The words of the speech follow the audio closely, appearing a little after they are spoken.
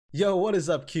Yo, what is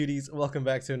up, cuties? Welcome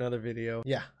back to another video.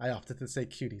 Yeah, I opted to say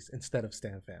cuties instead of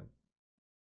Stan Fam.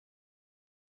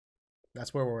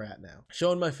 That's where we're at now.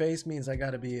 Showing my face means I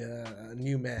gotta be a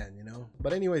new man, you know?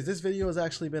 But anyways, this video has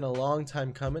actually been a long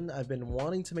time coming. I've been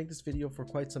wanting to make this video for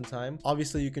quite some time.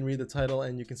 Obviously, you can read the title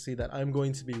and you can see that I'm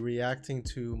going to be reacting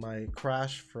to my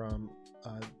crash from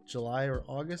July or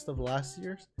August of last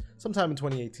year, sometime in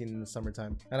 2018 in the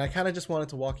summertime. And I kind of just wanted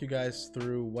to walk you guys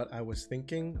through what I was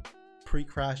thinking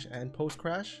pre-crash and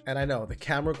post-crash. And I know the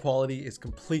camera quality is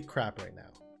complete crap right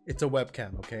now. It's a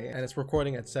webcam, okay, and it's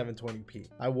recording at 720p.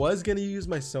 I was gonna use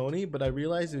my Sony, but I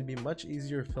realized it would be much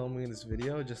easier filming this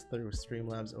video just through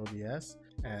Streamlabs OBS,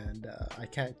 and I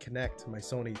can't connect my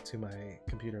Sony to my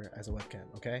computer as a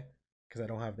webcam, okay? Because I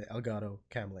don't have the Elgato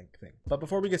Cam Link thing. But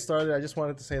before we get started, I just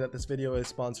wanted to say that this video is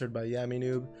sponsored by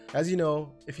YamiNoob. As you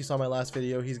know, if you saw my last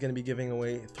video, he's going to be giving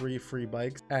away 3 free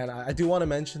bikes. And I do want to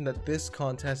mention that this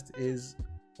contest is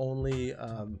only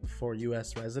for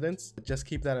US residents. Just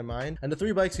keep that in mind. And the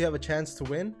 3 bikes you have a chance to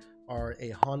win are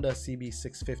a Honda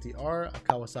CB650R, a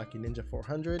Kawasaki Ninja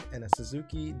 400, and a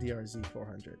Suzuki DRZ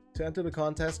 400. To enter the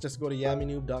contest, just go to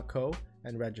yaminoob.co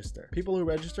and register. People who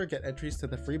register get entries to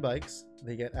the free bikes.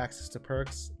 They get access to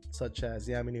perks such as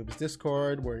YamiNoob's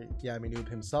Discord, where YamiNoob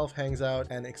himself hangs out,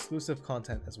 and exclusive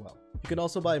content as well. You can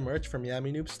also buy merch from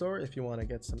YamiNoob store if you want to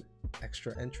get some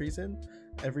extra entries in.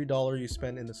 Every dollar you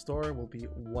spend in the store will be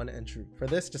 1 entry. For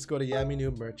this, just go to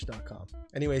yaminoobmerch.com.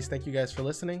 Anyways, thank you guys for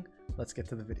listening. Let's get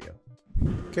to the video.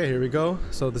 Okay, here we go.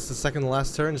 So this is the second to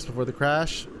last turn just before the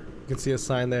crash. You can see a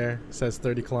sign there, it says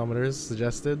 30 kilometers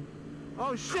suggested.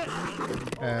 Oh shit!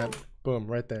 And boom,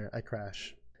 right there, I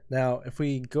crash. Now, if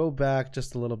we go back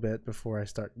just a little bit before I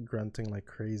start grunting like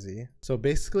crazy. So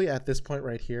basically at this point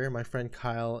right here, my friend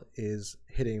Kyle is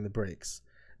hitting the brakes.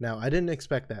 Now, I didn't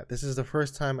expect that. This is the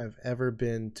first time I've ever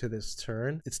been to this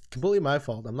turn. It's completely my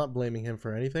fault. I'm not blaming him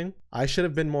for anything. I should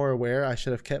have been more aware. I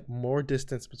should have kept more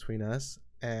distance between us.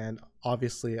 And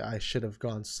obviously, I should have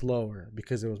gone slower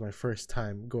because it was my first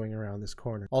time going around this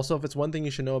corner. Also, if it's one thing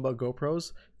you should know about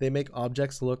GoPros, they make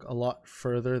objects look a lot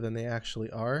further than they actually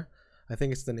are. I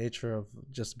think it's the nature of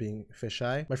just being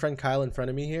fisheye. My friend Kyle in front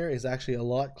of me here is actually a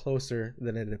lot closer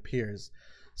than it appears.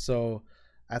 So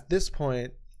at this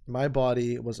point, my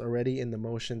body was already in the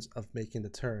motions of making the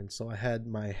turn. So I had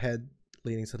my head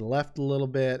leaning to the left a little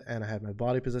bit and I had my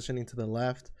body positioning to the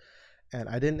left, and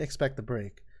I didn't expect the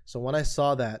brake. So when I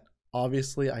saw that,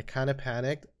 obviously I kind of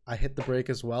panicked. I hit the brake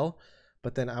as well,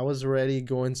 but then I was already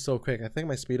going so quick. I think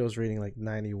my speedo was reading like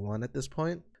 91 at this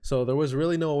point. So there was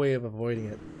really no way of avoiding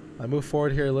it. I moved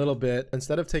forward here a little bit.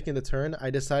 Instead of taking the turn, I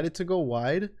decided to go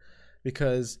wide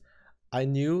because I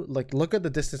knew, like, look at the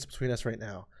distance between us right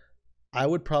now. I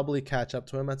would probably catch up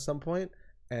to him at some point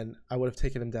and I would have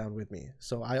taken him down with me.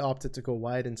 So I opted to go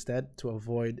wide instead to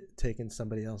avoid taking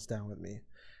somebody else down with me.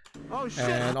 Oh shit!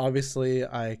 And obviously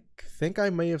I think I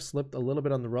may have slipped a little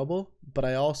bit on the rubble, but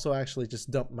I also actually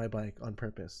just dumped my bike on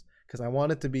purpose because I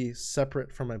wanted to be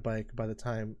separate from my bike by the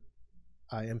time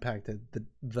I impacted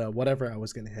the whatever I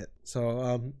was going to hit.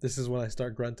 So this is when I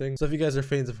start grunting. So if you guys are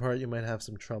faint of heart, you might have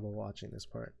some trouble watching this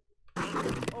part.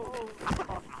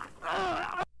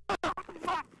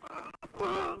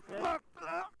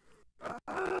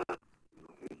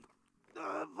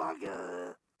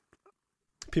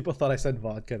 People thought I said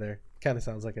vodka there. Kind of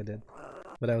sounds like I did,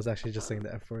 but I was actually just saying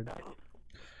the F word.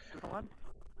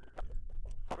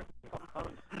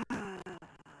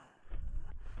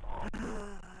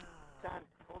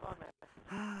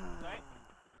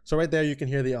 So right there you can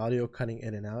hear the audio cutting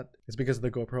in and out. It's because of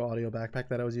the GoPro audio backpack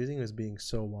that I was using was being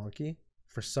so wonky.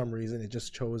 For some reason, it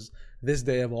just chose this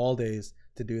day of all days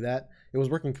to do that. It was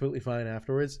working completely fine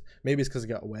afterwards. Maybe it's because it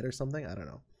got wet or something. I don't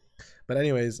know. But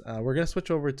anyways, we're going to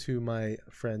switch over to my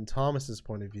friend Thomas's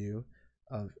point of view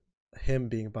of him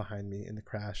being behind me in the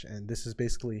crash. And this is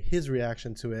basically his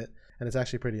reaction to it. And it's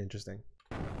actually pretty interesting.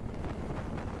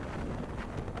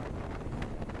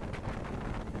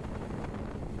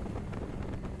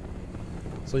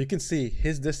 So you can see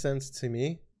his distance to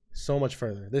me so much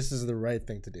further. This is the right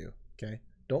thing to do. Okay,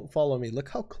 don't follow me. Look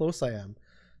how close I am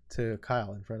to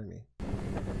Kyle in front of me.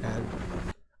 And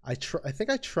I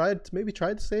think I tried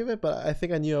to save it, but I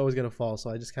think I knew I was gonna fall, so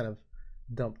I just kind of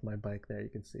dumped my bike there. You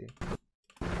can see.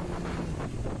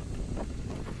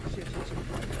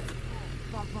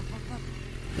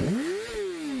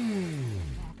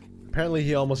 Apparently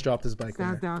he almost dropped his bike.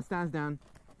 Stands down.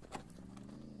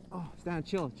 Oh, Stan,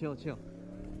 chill.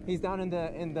 He's down in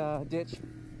the ditch.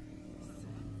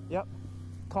 Yep.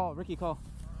 Ricky, call.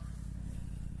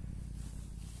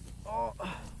 Oh,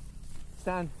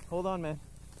 Stan, hold on, man.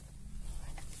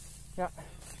 Yeah.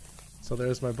 So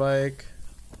there's my bike.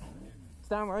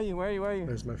 Stan, where are you? Where are you? Where are you?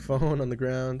 There's my phone on the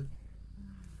ground.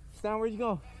 Stan, where'd you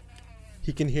go?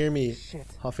 He can hear me Shit.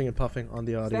 huffing and puffing on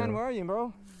the audio. Stan, where are you,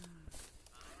 bro?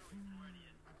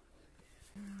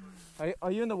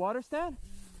 Are you in the water, Stan?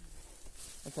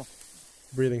 Okay.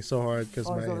 Breathing so hard because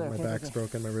Oh, my he's over there. Okay, back's okay.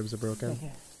 broken, my ribs are broken.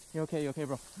 Okay. You okay? You okay,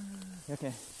 bro? You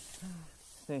okay?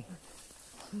 Stay.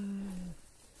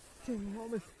 Take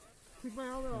my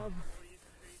helmet off.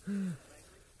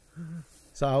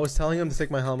 So I was telling him to take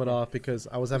my helmet off because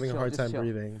I was having a chill, hard just time chill.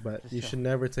 breathing, but Just you chill. should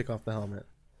never take off the helmet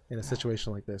in a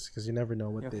situation like this because you never know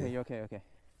what You okay? You okay? Okay.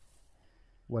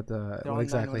 what Don't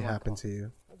exactly 911 happened call. to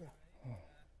you.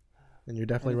 And you're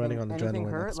definitely running on Anything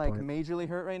adrenaline hurt? at this Like point. majorly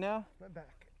hurt right now? My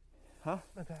back. Huh?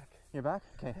 My back. Your back?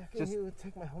 Okay. Can Just you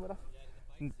take my helmet off?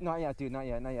 not yet, dude. Not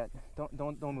yet. Not yet.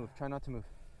 Don't move. Try not to move.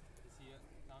 Is he,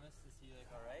 Thomas, is he like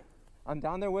alright? I'm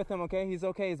down there with him. Okay. He's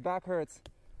okay. His back hurts.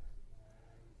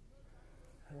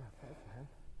 Yeah, thanks, man.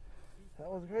 That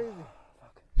was crazy.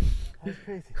 Fuck. That was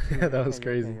crazy. Yeah, that was Okay,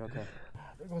 crazy. Okay. Okay.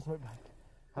 There goes my bike.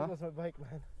 Huh? There goes my bike,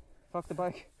 man. Fuck the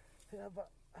bike. Yeah, but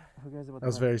Who cares about I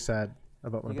was the bike? very sad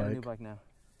about my You got a new bike. bike now.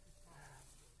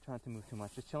 Try not to move too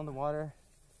much. Just chill in the water.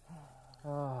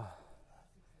 Oh.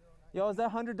 Yo, is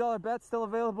that $100 bet still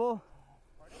available?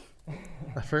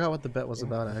 I forgot what the bet was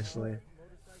about actually.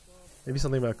 Maybe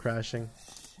something about crashing.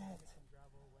 shit.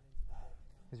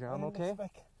 Is your arm okay?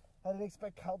 I didn't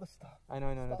expect Cal to stop. I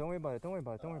know. Don't worry about it. Don't worry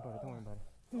about it. Don't worry about it. Don't worry about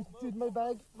it. Dude, my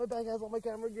bag has all my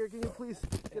camera gear. Can you please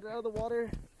get it out of the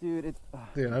water? Dude, it.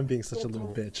 Dude, I'm being such a little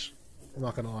bitch. I'm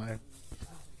not gonna lie.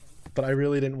 But I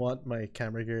really didn't want my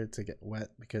camera gear to get wet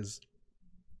because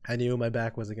I knew my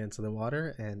back was against the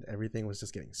water and everything was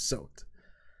just getting soaked.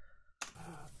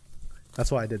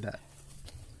 That's why I did that.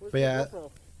 Where's But my yeah.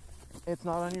 GoPro? It's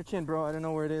not on your chin, bro. I don't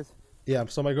know where it is. Yeah,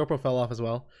 so my GoPro fell off as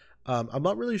well. I'm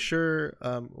not really sure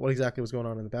what exactly was going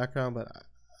on in the background, but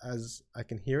as I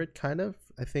can hear it, kind of.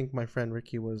 I think my friend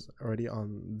Ricky was already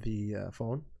on the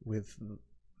phone with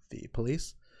the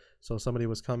police. So somebody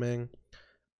was coming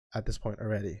at this point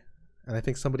already. And I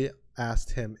think somebody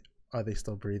asked him, are they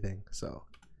still breathing? So,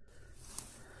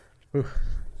 whew.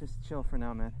 Just chill for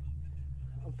now, man.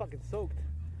 I'm fucking soaked.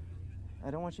 I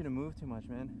don't want you to move too much,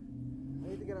 man. I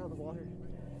need to get out of the water.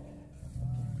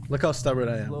 Look how stubborn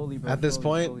I am. Slowly, bro. At this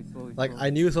Slowly, point, slowly, like slowly. I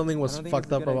knew something I was don't think fucked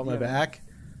it's a up good about my idea, man. back,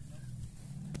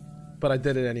 but I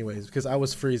did it anyways because I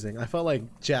was freezing. I felt like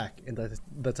Jack in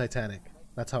the Titanic.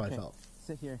 That's how I Okay. felt.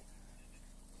 Sit here.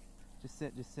 Just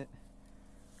sit. Just sit.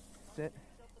 Sit.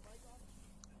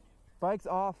 Bike's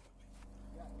off.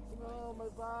 No, my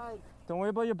bike. Don't worry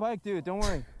about your bike, dude. Don't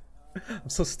worry. I'm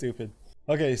so stupid.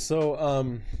 Okay, so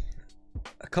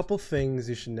a couple things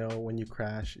you should know when you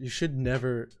crash. You should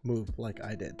never move like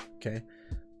I did. Okay.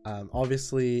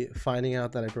 Obviously, finding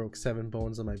out that I broke 7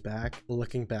 bones on my back,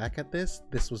 looking back at this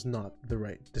was not the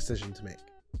right decision to make.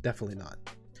 Definitely not.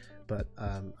 But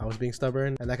I was being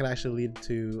stubborn, and that can actually lead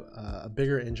to a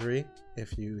bigger injury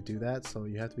if you do that. So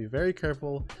you have to be very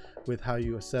careful with how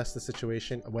you assess the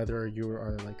situation, whether you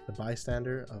are like the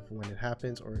bystander of when it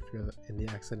happens or if you're in the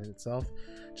accident itself.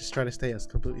 Just try to stay as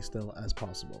completely still as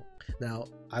possible. Now,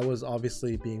 I was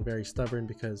obviously being very stubborn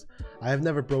because I have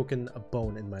never broken a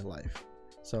bone in my life.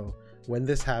 So when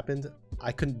this happened,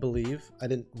 I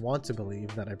didn't want to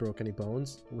believe that I broke any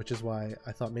bones, which is why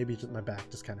I thought maybe my back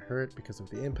just kind of hurt because of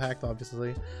the impact,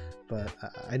 obviously. But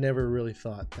I never really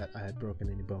thought that I had broken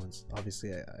any bones.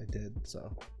 Obviously, I did,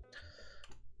 so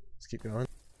let's keep going.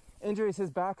 Injuries, his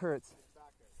back hurts.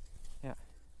 Yeah.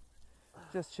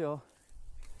 Just chill.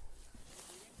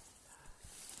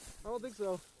 I don't think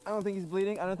so. I don't think he's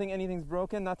bleeding. I don't think anything's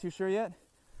broken. Not too sure yet.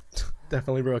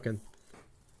 Definitely broken.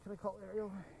 Can I call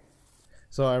Ariel?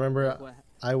 So I remember What?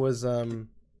 I was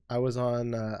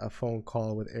on a phone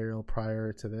call with Ariel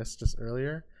prior to this, just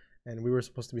earlier, and we were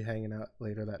supposed to be hanging out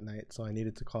later that night. So I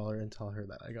needed to call her and tell her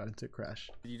that I got into a crash.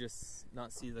 Did you just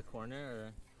not see the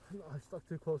corner or? No, I stuck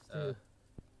too close to you.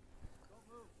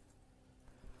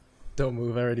 Don't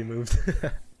move. I already moved. Just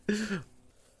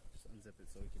unzip it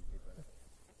so we can breathe better.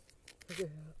 Okay.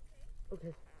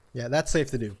 Okay. Yeah, that's safe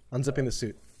to do. Unzipping the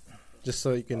suit, just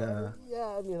so you can.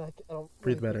 Yeah, I mean, I don't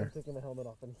breathe really think better. I'm taking my helmet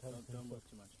off anytime soon. Don't move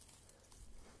too much.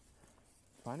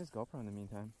 Find his GoPro in the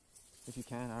meantime. If you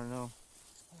can, I don't know.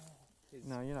 His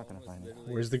No, you're not phone gonna was find it.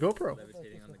 literally Where's the GoPro?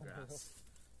 Levitating on the grass.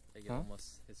 Like Huh?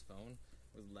 almost his phone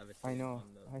was levitating. I know.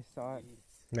 On the I saw it. weeds.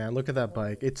 Man, look at that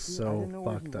bike. It's Dude, I so didn't know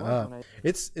where he fucked was up. when I-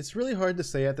 It's really hard to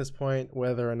say at this point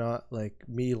whether or not like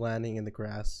me landing in the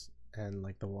grass and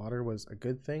like the water was a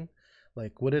good thing.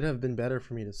 Like, would it have been better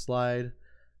for me to slide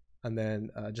and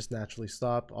then just naturally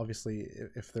stop? Obviously,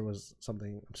 if there was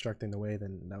something obstructing the way,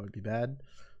 then that would be bad.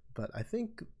 But I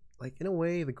think like in a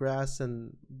way the grass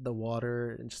and the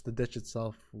water and just the ditch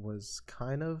itself was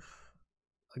kind of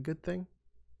a good thing,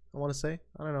 I want to say.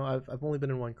 I don't know, I've only been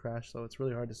in one crash, so it's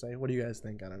really hard to say. What do you guys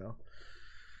think? I don't know.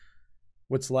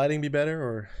 Would sliding be better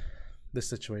or this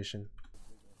situation?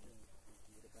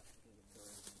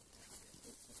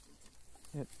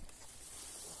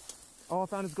 Oh, I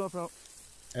found his GoPro.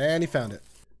 And he found it.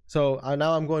 So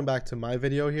now I'm going back to my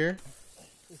video here.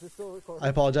 Is it still recording? I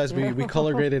apologize, we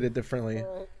color graded it differently.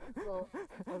 Alright, so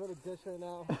I'm in a ditch right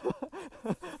now.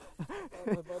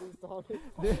 My buddy's Tommy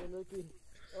and Ricky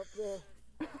up there.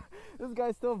 This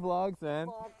guy still vlogs, man.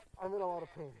 Fuck, I'm in a lot of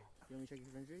pain. You want me to check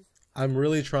your injuries? I'm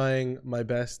really trying my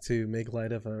best to make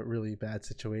light of a really bad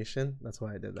situation. That's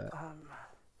why I did that.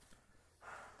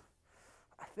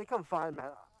 I think I'm fine, man.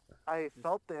 I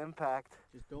felt the impact.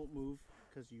 Just don't move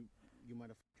because you might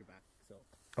have fucked your back. So.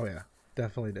 Oh yeah,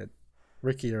 definitely did.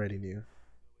 Ricky already knew.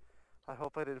 I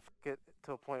hope I didn't get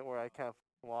to a point where I can't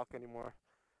walk anymore.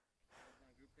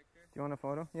 Do you want a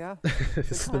photo? Yeah?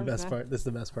 This is the best part. This is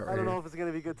the best part I right don't know here. if it's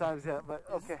gonna be good times yet, but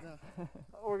okay.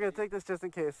 We're gonna take this just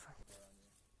in case.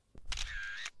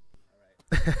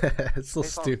 It's so Hey,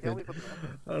 Tom, stupid. can we put the-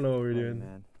 I don't know what we're Oh, doing.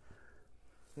 man.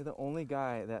 You're the only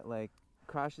guy that like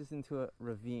crashes into a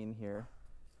ravine here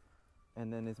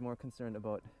and then is more concerned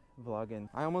about vlogging.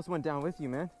 I almost went down with you,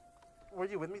 man. Were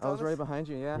you with me, I was Thomas? right behind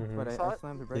you, yeah, Mhm. but Saw I it?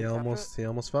 slammed the brakes. He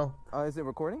almost fell. Is it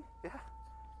recording? Yeah.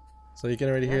 So you can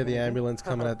already hear the Yeah, ambulance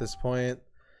coming at this point,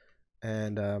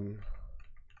 and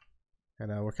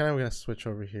we're kind of gonna switch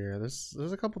over here.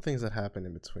 There's a couple things that happen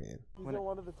in between. These When are it-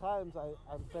 one of the times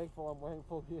I'm thankful I'm wearing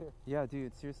full gear. Yeah,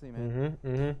 dude, seriously,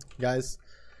 man. Guys,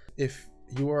 if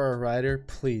you are a rider,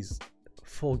 please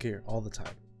full gear all the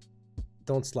time.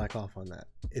 Don't slack off on that.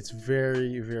 It's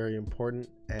very, very important.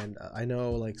 And I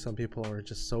know like some people are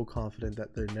just so confident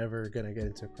that they're never gonna get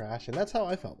into a crash, and that's how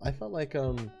I felt. I felt like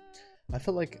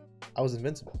I was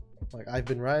invincible. Like I've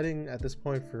been riding at this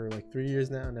point for like 3 years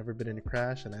now, never been in a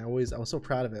crash, and I was so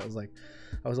proud of it.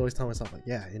 I was always telling myself like,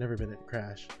 yeah, you never been in a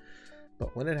crash.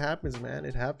 But when it happens, man,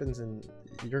 it happens, and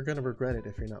you're gonna regret it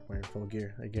if you're not wearing full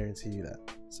gear. I guarantee you that.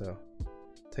 So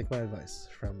take my advice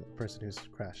from a person who's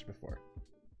crashed before.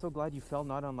 So glad you fell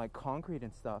not on like concrete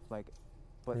and stuff, like,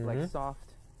 but like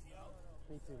soft,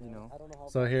 Me too. you know. I don't know how.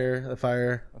 So here, the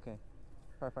Okay,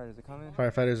 firefighters are coming.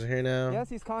 firefighters are here now. Yes,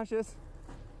 he's conscious.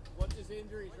 What's his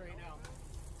injuries right now?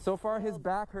 So far, his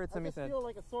back hurts I him, he just said. feel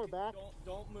like a sore back.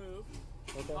 Don't move.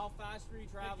 Okay. How fast were you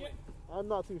traveling? I'm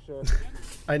not too sure.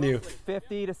 I knew.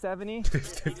 50 to 70.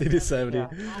 50 to 70. Yeah.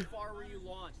 How far were you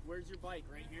launched? Where's your bike?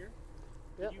 Right here?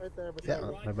 Yeah, you- right there. Yeah, Beside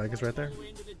me. my bike is right there. All the way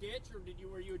into the ditch, or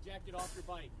were you ejected off your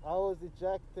bike? I was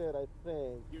ejected, I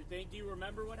think. Do you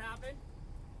remember what happened?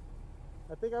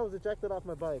 I think I was ejected off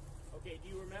my bike. Okay. Do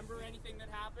you remember anything that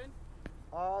happened?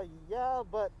 Yeah,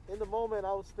 but in the moment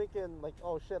I was thinking like,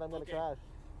 oh shit, I'm gonna Okay. crash.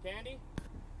 Candy,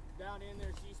 down in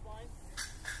there, C-spine.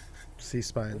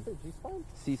 C-spine. Is it G-spine?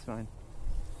 C-spine.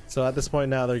 So at this point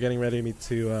now, they're getting ready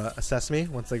to assess me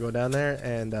once they go down there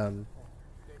and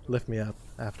lift me up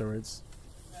afterwards.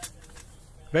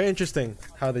 Very interesting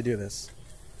how they do this.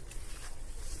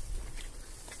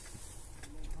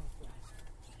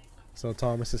 So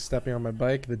Thomas is stepping on my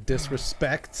bike. The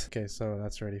disrespect. Okay, so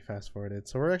that's already fast forwarded.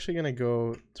 So we're actually gonna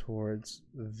go towards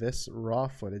this raw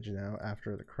footage now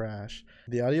after the crash.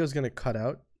 The audio is gonna cut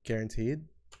out, guaranteed,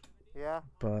 Yeah.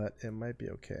 but it might be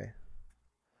okay. Alright,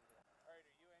 are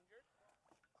you injured?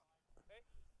 Hey,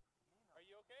 are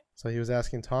you okay? So he was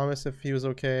asking Thomas if he was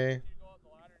okay. You go up the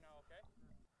ladder now, okay?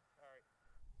 Alright.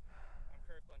 I'm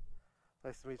Kirkland.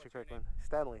 Nice to meet you, What's your Kirkland.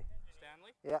 Stanley.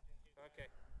 Stanley? Yeah. Okay.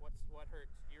 What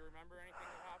hurts? Do you remember anything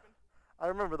that happened? I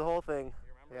remember the whole thing.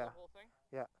 You remember Yeah. the whole thing?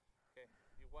 Yeah. Okay.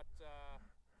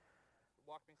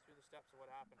 Walk me through the steps of what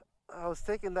happened. I was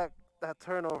taking that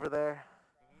turn over there.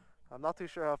 I'm not too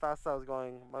sure how fast I was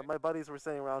going. My buddies were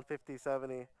saying around 50,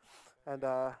 70. And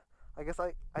I guess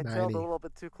I tailed 90. a little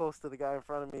bit too close to the guy in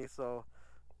front of me. So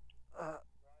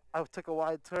I took a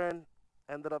wide turn,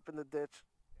 ended up in the ditch.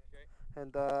 Okay.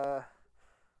 And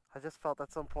I just felt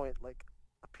at some point like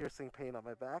a piercing pain on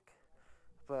my back.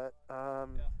 But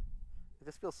it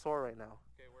just feels sore right now.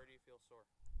 Okay, where do you feel sore?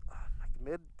 Like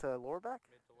mid to lower back?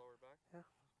 Mid to lower back? Yeah.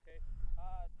 Okay.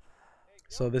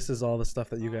 So this is all the stuff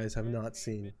that you guys have not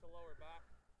seen Mid to lower back.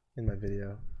 in my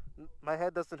video. My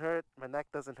head doesn't hurt. My neck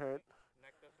doesn't hurt.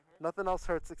 Neck doesn't hurt? Nothing else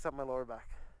hurts except my lower back.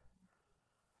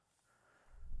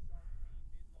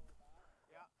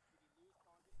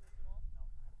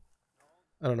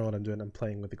 I don't know what I'm doing. I'm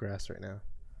playing with the grass right now.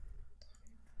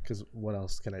 Because what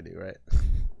else can I do, right?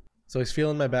 So he's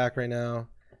feeling my back right now.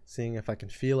 seeing if I can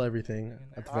feel everything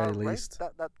at the very Right? least.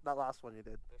 That last one you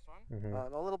did. This one?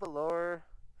 Mhm. A little bit lower.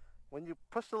 When you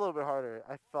pushed a little bit harder,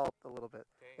 I felt a little bit.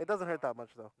 Okay. It doesn't hurt that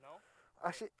much though. No?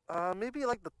 Actually, maybe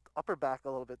like the upper back a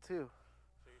little bit too.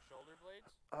 So your shoulder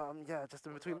blades? Yeah, just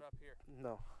in What between. about up here?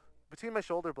 No, between my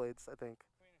shoulder blades, I think.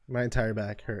 My entire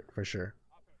back hurt for sure.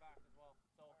 Up and back as well.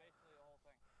 So basically the whole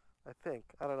thing. I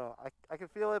think. I don't know. I can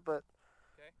feel it, but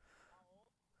Okay.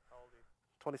 How old are you?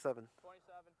 27.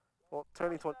 27. Well,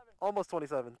 turning 20, almost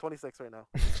 27. 26 right now.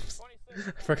 26.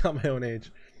 I forgot my own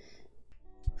age.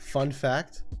 Fun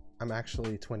fact, I'm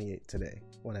actually 28 today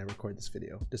when I record this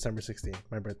video. December 16th,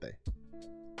 my birthday.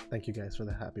 Thank you guys for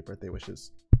the happy birthday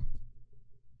wishes.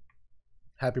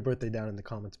 Happy birthday down in the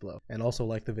comments below. And also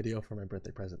like the video for my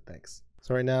birthday present. Thanks.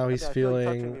 So right now he's Yeah, I feel like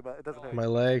touching feeling me, but it doesn't hurt. my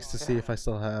legs to see if I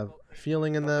still have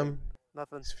feeling in them.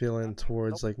 Nothing. He's feeling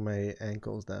towards like my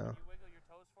ankles now. You wiggle your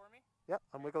toes for me? Yeah,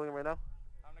 I'm wiggling right now.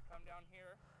 I'm gonna come down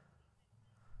here.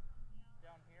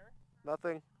 Down here.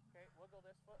 Nothing. Okay, wiggle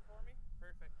this foot for me.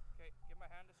 Perfect. Okay, give my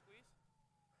hand a squeeze.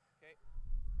 Okay.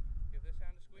 Give this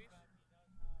hand a squeeze.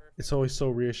 Perfect. It's always so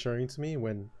reassuring to me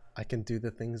when I can do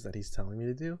the things that he's telling me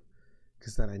to do,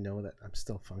 because then I know that I'm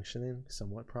still functioning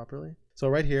somewhat properly. So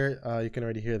right here, you can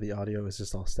already hear the audio is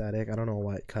just all static. I don't know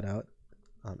why it cut out.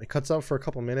 It cuts out for a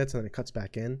couple minutes and then it cuts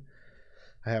back in.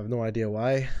 I have no idea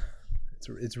why.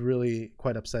 It's really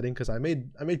quite upsetting because I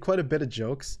made quite a bit of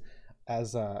jokes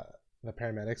as the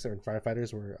paramedics and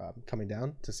firefighters were coming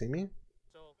down to see me.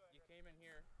 So you came in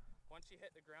here. Once you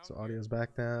hit the ground. So audio's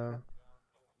back now.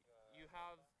 You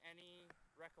have any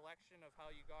recollection of how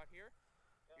you got here?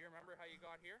 You remember how you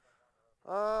got here?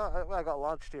 I got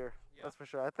launched here. Yeah. That's for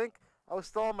sure. I think I was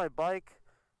still on my bike,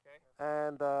 Okay.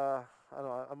 and I don't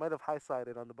know. I might have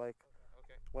high-sided on the bike.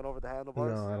 Okay. Went over the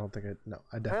handlebars. No, I don't think I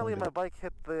definitely Apparently my did. bike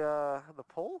hit the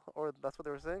pole, or that's what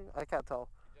they were saying. I can't tell.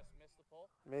 You just missed the pole?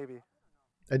 Maybe.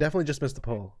 I definitely just missed the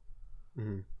pole.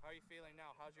 Hmm. How are you feeling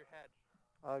now? How's your head?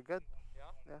 Good. Yeah?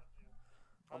 Yeah.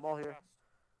 How's I'm all your here. chest?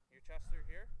 Your chest through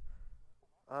here?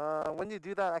 When you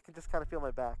do that, I can just kind of feel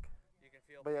my back. You can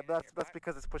feel But yeah, pain in your that's back?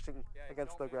 because it's pushing Yeah,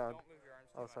 against don't the ground. Don't move your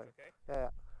arms Oh, too sorry. much, okay? Yeah.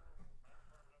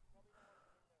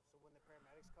 So when the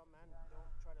paramedics come, man, don't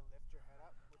try to lift your head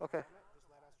up. With Okay. the helmet. Just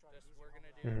let us try to Just use we're your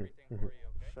gonna helmet. do everything for you,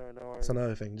 okay? Sure, no worries. That's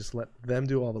another thing. Just let them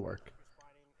do all the work. Keep your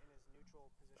spine in as neutral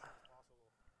position as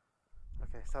possible.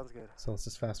 Okay, sounds good. So let's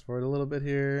just fast forward a little bit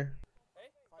here.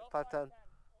 Hey, 5'10".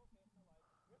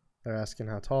 They're asking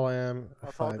how tall I am.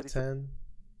 How tall did he say? 5'10".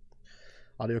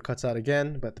 Audio cuts out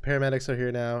again, but the paramedics are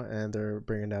here now and they're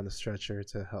bringing down the stretcher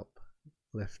to help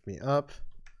lift me up.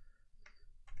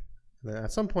 And then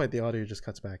at some point the audio just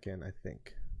cuts back in, I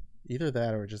think. Either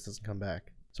that or it just doesn't come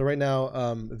back. So right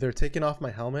now they're taking off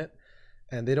my helmet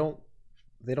and they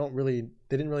didn't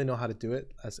really know how to do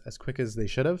it as quick as they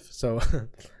should have. So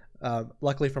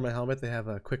luckily for my helmet they have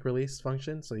a quick release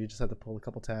function, so you just have to pull a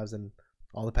couple tabs and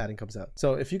all the padding comes out.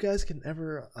 So if you guys can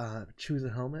ever choose a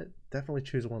helmet, definitely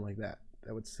choose one like that.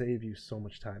 That would save you so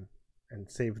much time and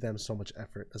save them so much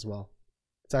effort as well.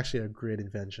 It's actually a great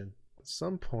invention. At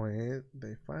some point,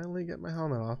 they finally get my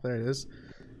helmet off. There it is.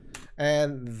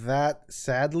 And that,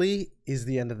 sadly, is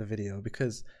the end of the video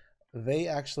because they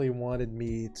actually wanted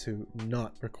me to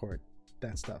not record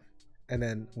that stuff. And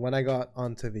then when I got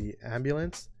onto the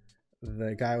ambulance,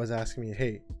 the guy was asking me,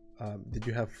 hey, did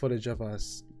you have footage of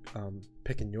us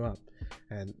picking you up?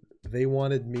 And they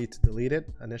wanted me to delete it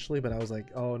initially, but I was like,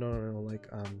 oh no, like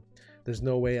there's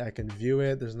no way I can view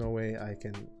it, there's no way I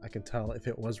can tell if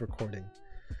it was recording.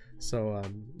 So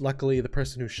luckily the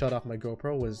person who shut off my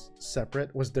GoPro was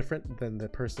different than the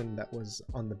person that was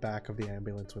on the back of the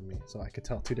ambulance with me, so I could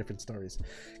tell two different stories,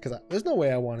 because there's no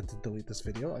way I wanted to delete this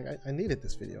video. Like I needed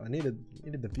this video, I needed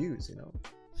the views, you know.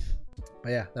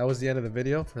 But yeah, that was the end of the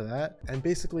video for that. And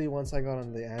basically once I got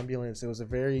on the ambulance, it was a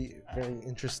very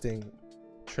interesting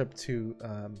trip to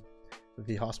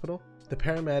the hospital. The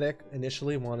paramedic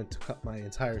initially wanted to cut my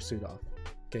entire suit off.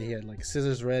 Okay, he had like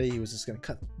scissors ready. He was just gonna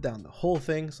cut down the whole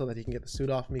thing so that he can get the suit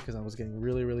off me because I was getting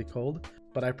really cold.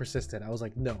 But I persisted. I was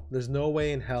like, no, there's no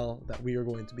way in hell that we are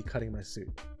going to be cutting my suit.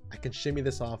 I can shimmy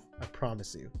this off, I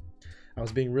promise you. I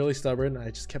was being really stubborn. I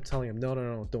just kept telling him,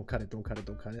 no, don't cut it.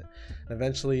 And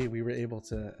eventually we were able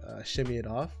to shimmy it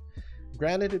off.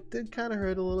 Granted, it did kind of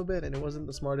hurt a little bit and it wasn't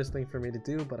the smartest thing for me to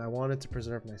do, but I wanted to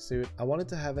preserve my suit. I wanted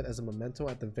to have it as a memento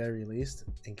at the very least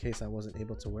in case I wasn't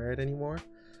able to wear it anymore.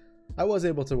 I was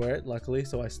able to wear it, luckily,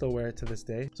 so I still wear it to this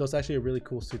day. So it's actually a really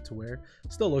cool suit to wear.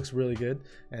 Still looks really good,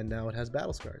 and now it has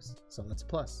battle scars, so that's a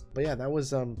plus. But yeah, that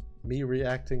was me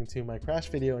reacting to my crash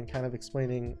video and kind of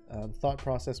explaining thought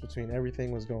process between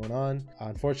everything was going on.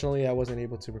 Unfortunately, I wasn't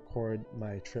able to record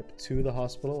my trip to the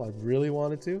hospital. I really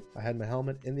wanted to. I had my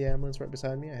helmet in the ambulance right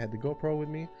beside me. I had the GoPro with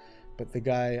me, but the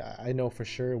guy I know for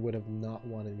sure would have not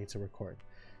wanted me to record.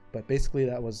 But basically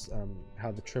that was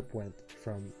how the trip went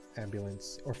from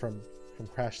ambulance, or from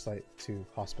crash site to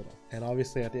hospital. And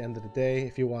obviously at the end of the day,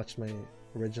 if you watched my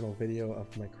original video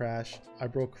of my crash, I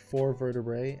broke 4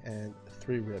 vertebrae and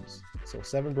 3 ribs, so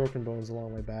 7 broken bones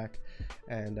along my back.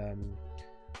 And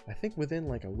I think within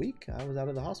like a week I was out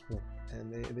of the hospital,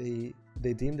 and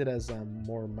they deemed it as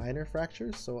more minor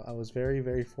fractures. So I was very,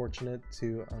 very fortunate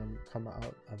to come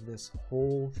out of this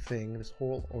whole thing, this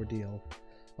whole ordeal,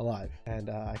 alive. And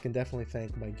I can definitely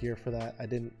thank my gear for that. I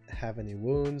didn't have any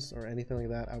wounds or anything like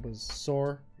that. I was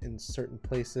sore in certain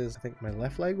places. I think my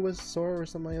left leg was sore or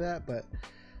something like that, but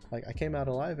like I came out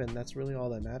alive, and that's really all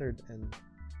that mattered, and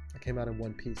I came out in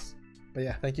one piece. But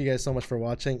yeah, thank you guys so much for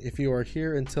watching. If you are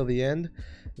here until the end,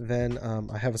 then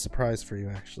I have a surprise for you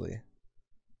actually.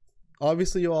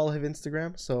 Obviously you all have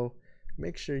Instagram, so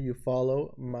make sure you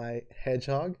follow my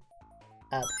hedgehog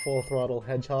at Full Throttle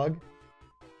Hedgehog.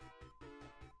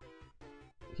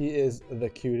 He is the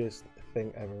cutest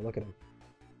thing ever. Look at him.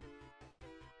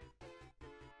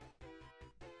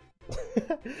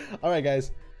 Alright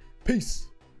guys, peace.